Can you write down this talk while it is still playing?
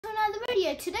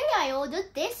video. Today I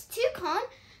ordered this toucan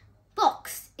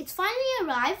box. It's finally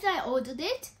arrived. I ordered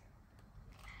it.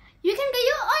 You can get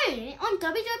your own on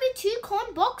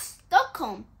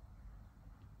www.toucanbox.com.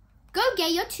 Go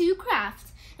get your two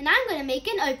crafts. And I'm going to make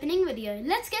an opening video.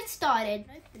 Let's get started.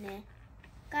 Open it.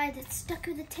 Guys, it's stuck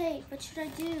with the tape. What should I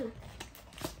do?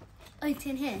 Oh, it's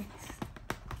in here.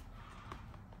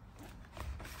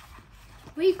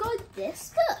 We got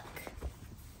this book.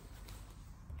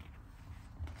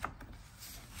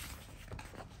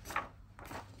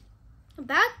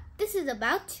 This is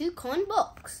about toucan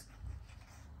box.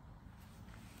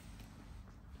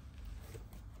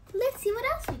 Let's see what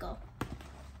else we got.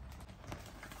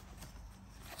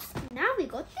 Now we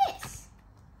got this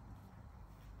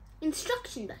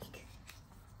instruction book.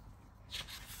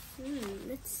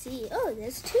 Let's see. Oh,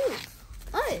 there's two.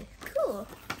 Oh, cool.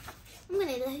 I'm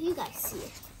gonna let you guys see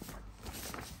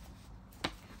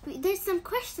it. There's some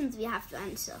questions we have to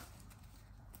answer.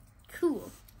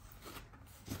 Cool.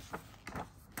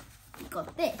 We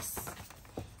got this.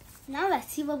 Now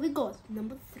let's see what we got.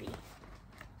 Number 3.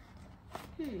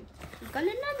 We got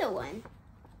another one.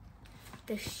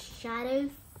 The Shadow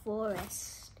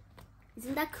Forest.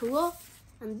 Isn't that cool?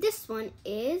 And this one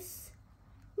is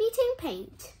meeting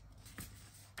paint.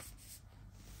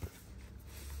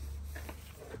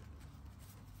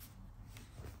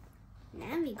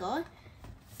 Now we got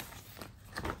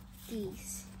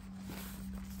these.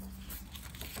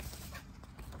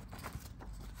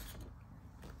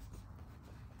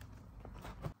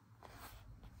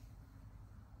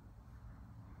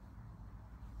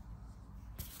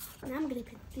 Now I'm going to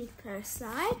put these per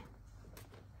aside.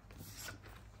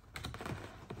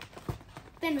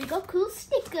 Then we got cool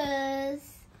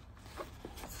stickers.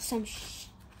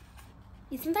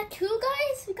 Isn't that cool,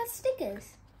 guys? We got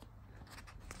stickers.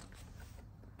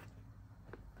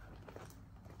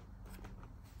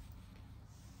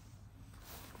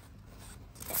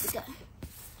 There we go.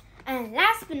 And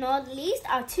last but not least,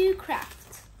 our two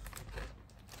crafts.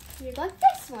 We got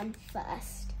this one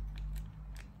first.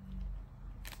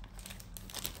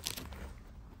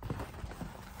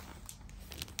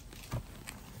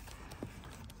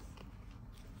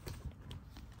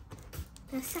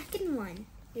 The second one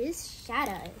is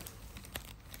Shadow.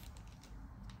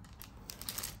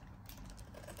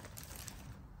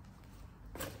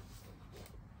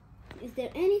 Is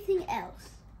there anything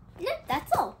else? Nope,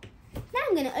 that's all. Now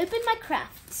I'm going to open my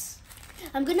crafts.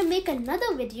 I'm going to make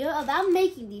another video about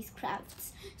making these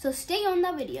crafts. So stay on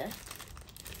that video.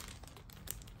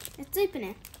 Let's open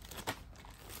it.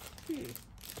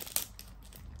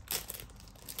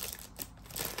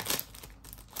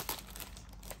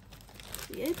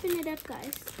 We open it up,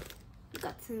 guys. We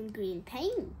got some green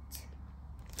paint.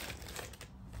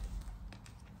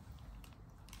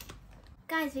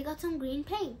 Guys, we got some green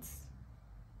paints.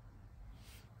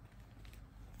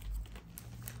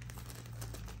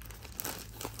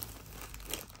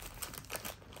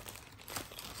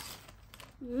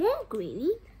 More green.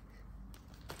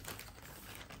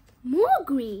 More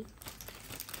green.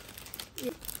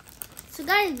 So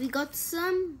guys, we got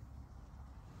some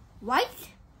white.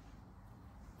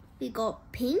 We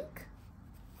got pink,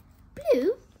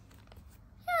 blue,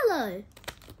 yellow.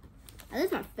 Now,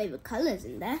 those are my favorite colors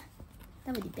in there.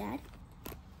 That would be bad.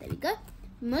 There we go.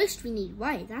 Most we need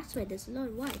white. That's why there's a lot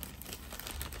of white.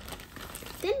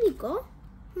 Then we got,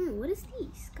 what is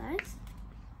these, guys?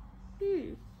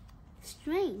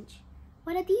 Strange.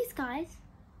 What are these, guys?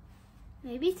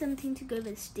 Maybe something to go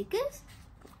with stickers?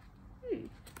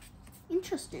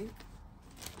 Interesting.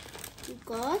 We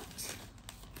got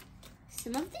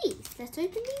some of these. Let's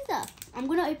open these up. I'm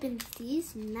going to open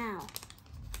these now.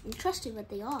 Interesting what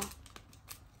they are.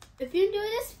 If you enjoy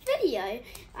this video,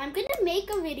 I'm going to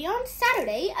make a video on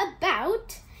Saturday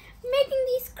about making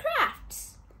these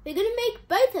crafts. We're going to make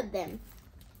both of them.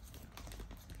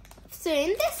 So in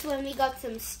this one, we got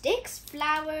some sticks,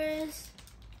 flowers,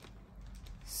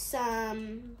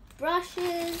 some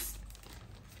brushes,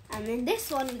 and in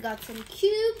this one, we got some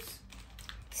cubes,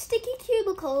 sticky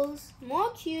cubicles,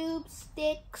 more cubes,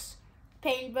 sticks,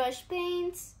 paintbrush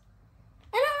paints,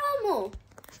 and a lot more.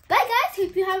 Bye guys,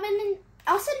 hope you have an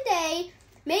awesome day.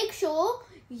 Make sure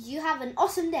you have an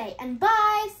awesome day. And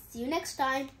bye, see you next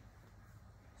time.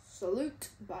 Salute,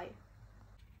 bye.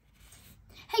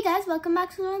 Hey guys, welcome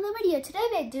back to another video. Today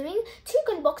we're doing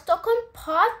toucanbox.com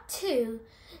part 2.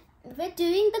 We're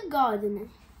doing the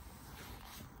garden.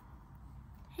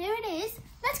 Here it is.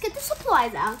 Let's get the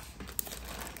supplies out.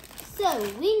 So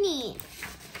we need,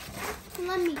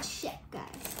 let me check,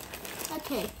 guys.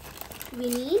 Okay, we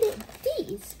need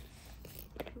these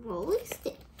rolling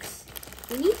sticks.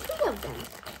 We need 3 of them.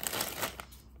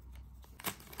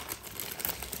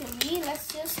 let's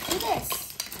just do this.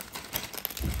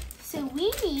 So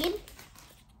we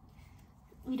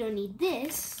don't need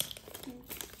this.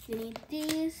 We need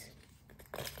these.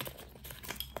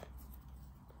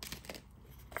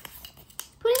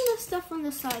 Putting the stuff on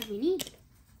the side we need.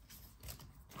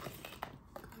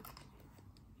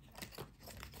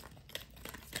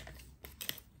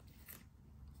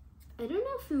 I don't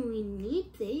know if we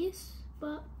need this,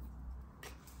 but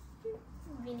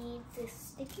we need this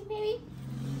sticky maybe.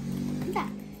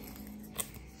 That.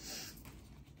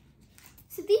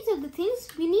 So these are the things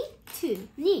we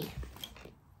need.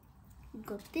 We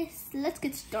got this. Let's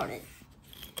get started.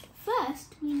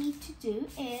 First, we need to do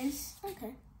is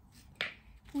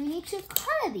we need to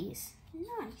color these.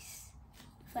 Nice.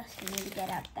 First, we need to get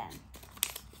out them.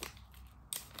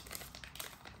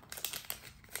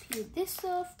 Peel this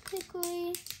off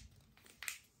quickly.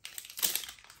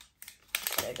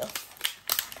 There we go.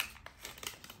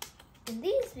 And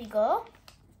these we go.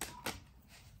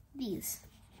 These.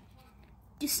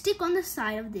 Just stick on the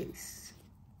side of this.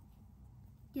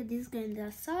 Yeah, these go on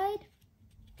the side.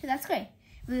 So that's great.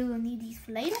 We will need these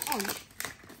for later on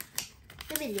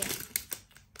the video.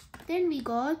 Then we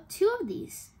got 2 of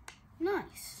these.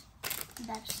 Nice.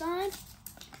 That side.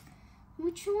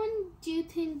 Which one do you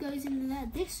think goes in there?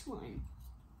 This one.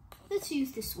 Let's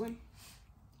use this one.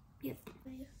 Yep.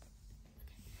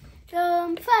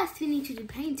 First we need to do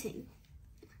painting.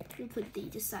 We'll put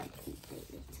these aside.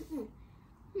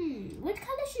 What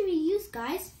color should we use,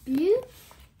 guys? Blue,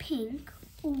 pink,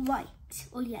 or white,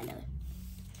 or yellow?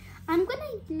 I'm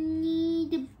gonna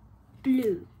need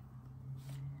blue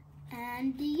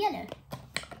and the yellow.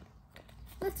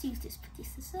 Let's use this. Put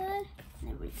this aside and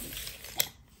everything.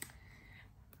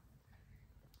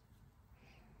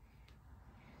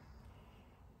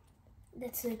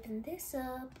 Let's open this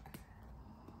up.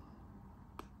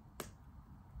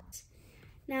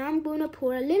 Now I'm going to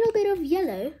pour a little bit of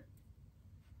yellow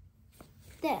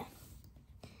there.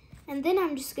 And then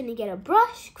I'm just going to get a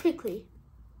brush quickly.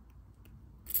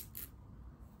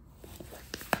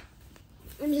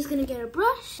 I'm just going to get a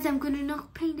brush. I'm going to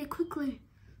not paint it quickly.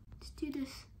 Let's do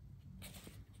this.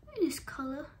 This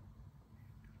color.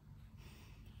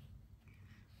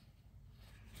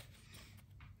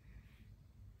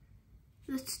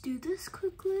 Let's do this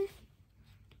quickly.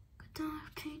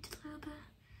 Paint a little bit.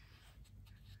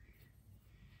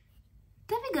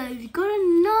 There we go. We got a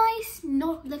nice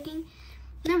knot looking.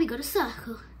 Now we got a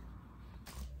circle.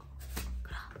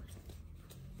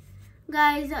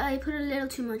 Guys, I put a little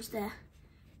too much there.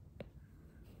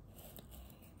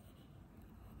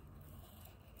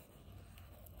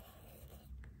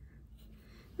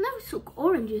 Now we took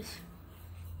oranges.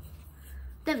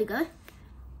 There we go.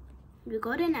 We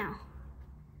got it now.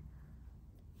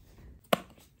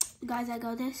 Guys, I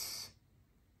got this.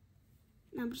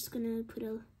 I'm just gonna put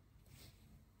a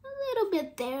little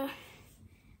bit there.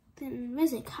 Then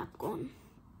where's the cap gone?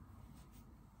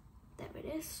 There it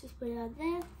is. Just put it out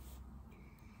there.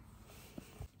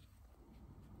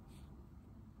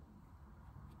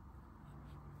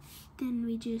 Then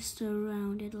we just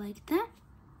surround it like that.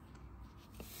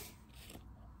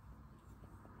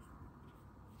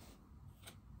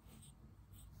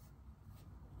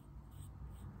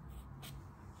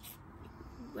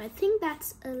 I think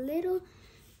that's a little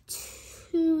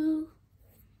too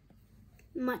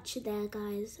much there,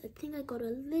 guys. I think I got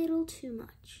a little too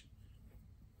much.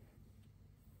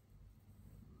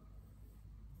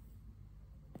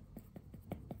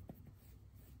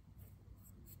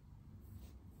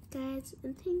 Guys,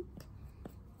 I think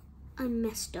I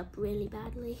messed up really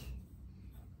badly.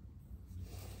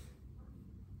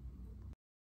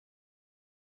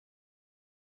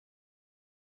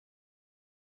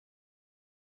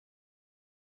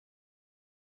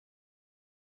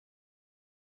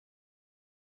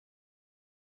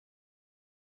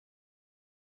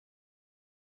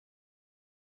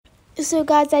 So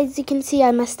guys, as you can see,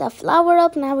 I messed that flower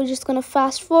up. Now we're just gonna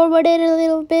fast forward it a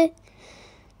little bit.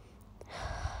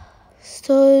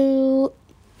 So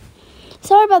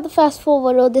sorry about the fast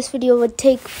forward, or this video would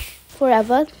take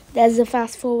forever. There's a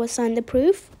fast forward sign to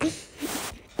prove.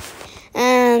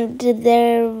 And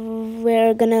there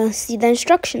we're gonna see the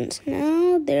instructions.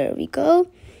 Now there we go.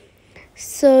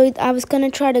 So I was gonna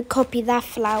try to copy that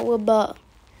flower, but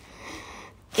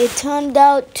it turned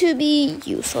out to be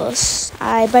useless.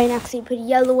 I by accident put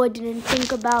yellow. I didn't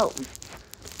think about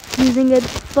using it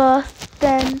first,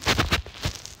 then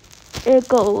it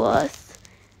got worse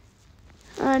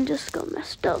and just got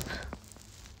messed up.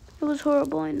 It was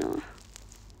horrible, I know.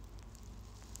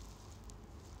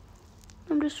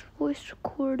 I'm just voice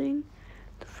recording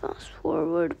the fast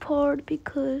forward part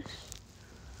because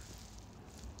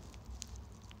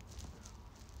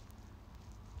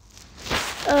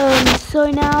So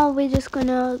now we're just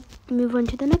gonna move on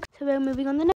to the next. So we're moving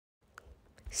on the next.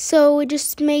 So we're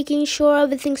just making sure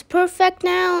everything's perfect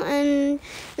now, and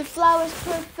the flower's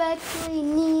perfectly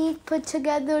neat, put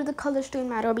together. The colors don't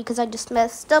matter because I just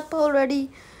messed up already.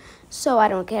 So I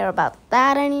don't care about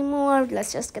that anymore.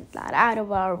 Let's just get that out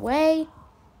of our way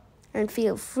and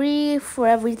feel free for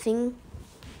everything.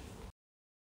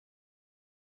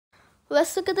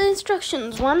 Let's look at the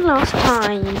instructions one last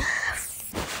time.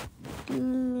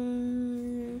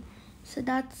 So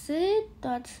that's it.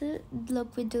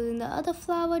 Look, we're doing the other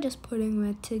flower, just putting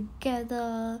it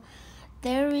together.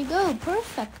 There we go.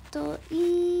 Perfecto.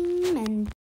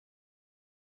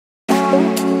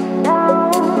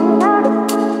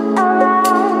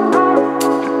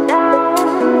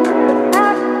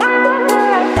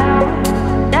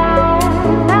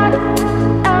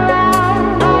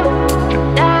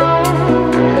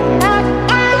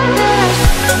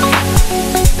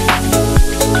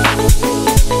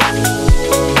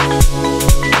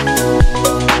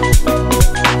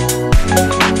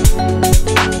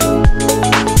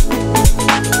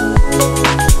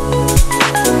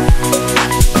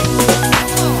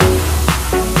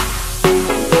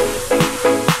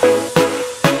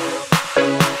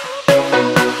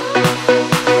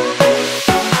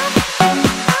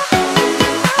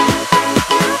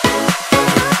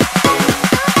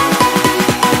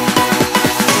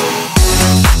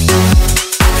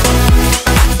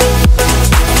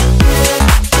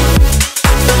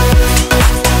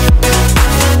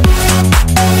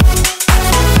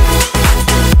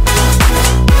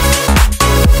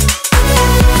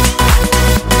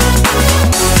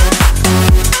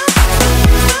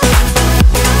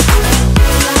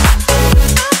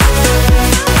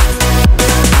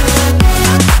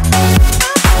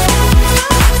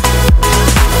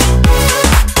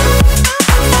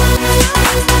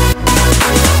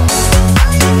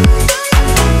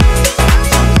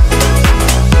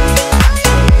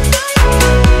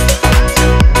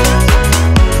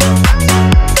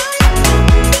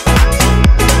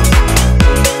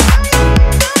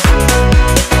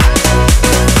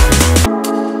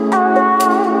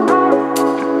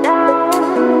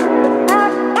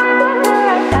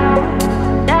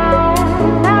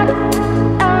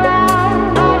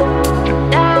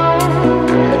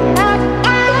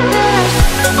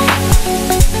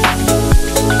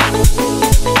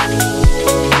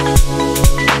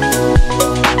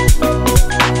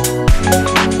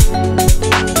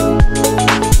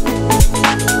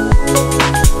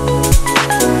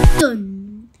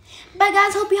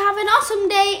 Hope you have an awesome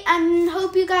day, and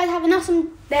hope you guys have an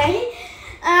awesome day,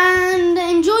 and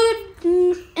enjoy,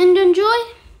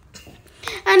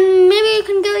 and maybe you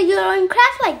can do your own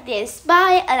craft like this.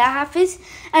 Bye, Allah Hafiz,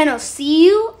 and I'll see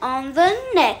you on the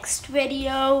next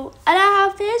video.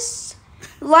 Allah Hafiz.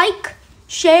 Like,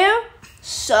 share,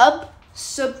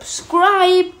 subscribe.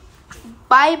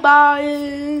 Bye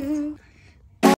bye.